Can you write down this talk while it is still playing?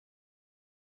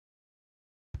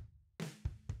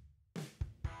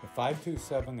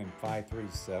527 and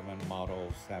 537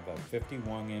 models have a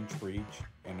 51-inch reach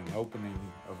and an opening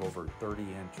of over 30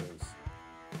 inches.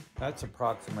 That's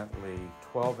approximately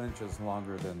 12 inches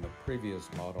longer than the previous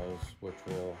models, which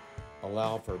will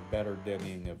allow for better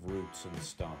digging of roots and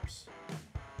stumps.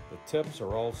 The tips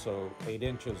are also 8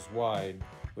 inches wide,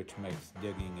 which makes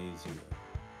digging easier.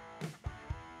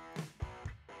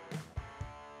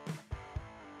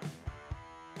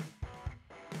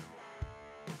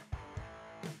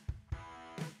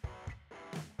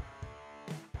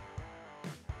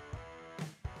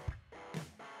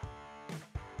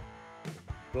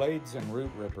 Blades and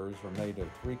root rippers are made of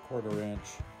 3/4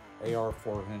 inch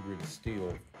AR400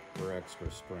 steel for extra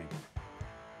strength.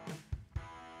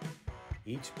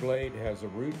 Each blade has a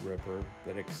root ripper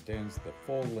that extends the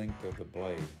full length of the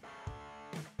blade.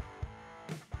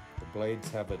 The blades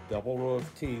have a double row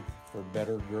of teeth for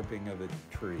better gripping of the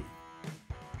tree.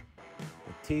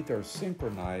 The teeth are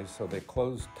synchronized so they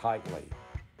close tightly.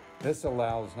 This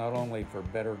allows not only for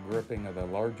better gripping of the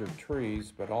larger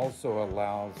trees, but also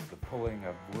allows the pulling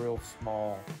of real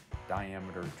small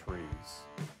diameter trees.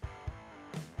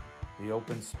 The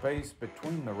open space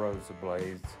between the rows of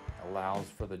blades allows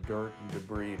for the dirt and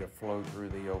debris to flow through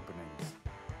the openings.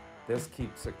 This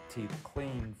keeps the teeth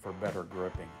clean for better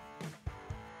gripping.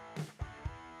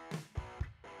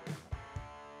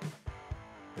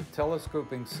 The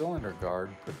telescoping cylinder guard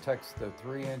protects the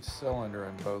 3-inch cylinder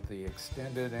in both the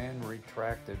extended and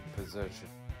retracted position.